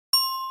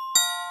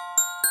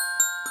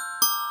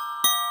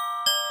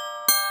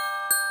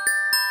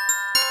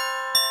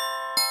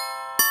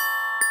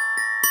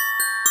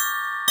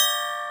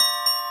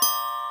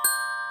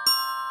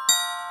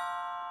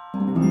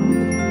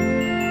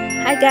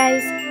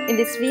Guys, in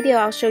this video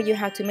I'll show you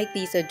how to make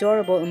these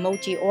adorable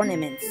emoji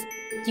ornaments.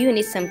 You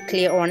need some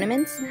clear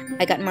ornaments.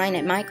 I got mine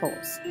at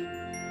Michael's.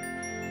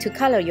 To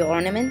color your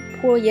ornament,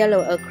 pour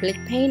yellow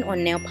acrylic paint or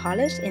nail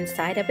polish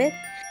inside of it.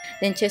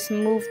 Then just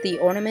move the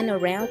ornament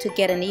around to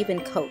get an even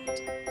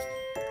coat.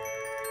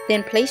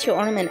 Then place your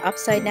ornament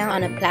upside down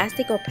on a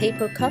plastic or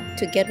paper cup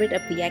to get rid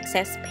of the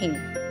excess paint.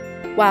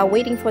 While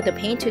waiting for the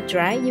paint to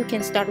dry, you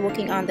can start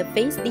working on the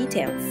face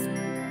details.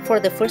 For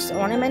the first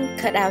ornament,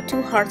 cut out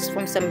 2 hearts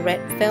from some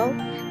red felt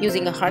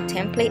using a heart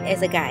template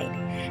as a guide.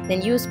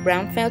 Then use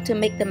brown felt to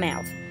make the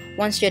mouth.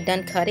 Once you're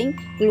done cutting,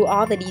 glue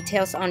all the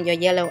details on your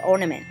yellow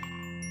ornament.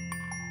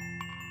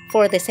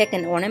 For the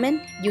second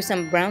ornament, use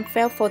some brown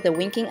felt for the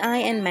winking eye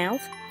and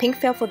mouth, pink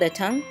felt for the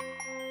tongue,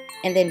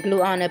 and then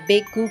glue on a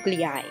big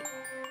googly eye.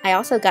 I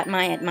also got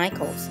mine at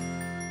Michael's.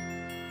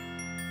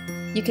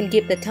 You can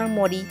give the tongue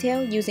more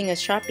detail using a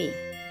Sharpie.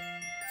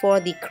 For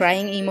the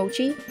crying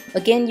emoji,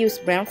 again use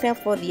brown felt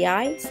for the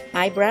eyes,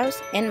 eyebrows,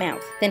 and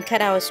mouth. Then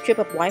cut out a strip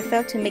of white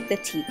felt to make the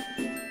teeth.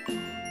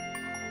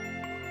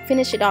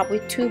 Finish it off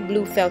with 2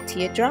 blue felt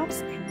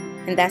teardrops,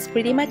 and that's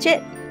pretty much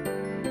it.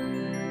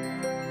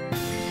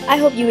 I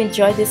hope you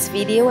enjoyed this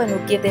video and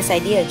will give this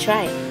idea a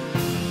try.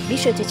 Be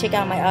sure to check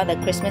out my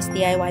other Christmas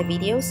DIY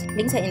videos.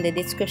 Links are in the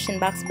description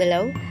box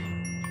below.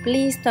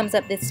 Please thumbs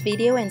up this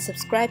video and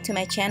subscribe to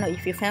my channel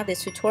if you found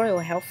this tutorial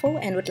helpful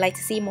and would like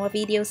to see more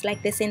videos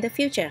like this in the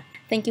future.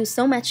 Thank you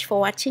so much for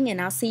watching, and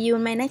I'll see you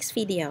in my next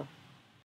video.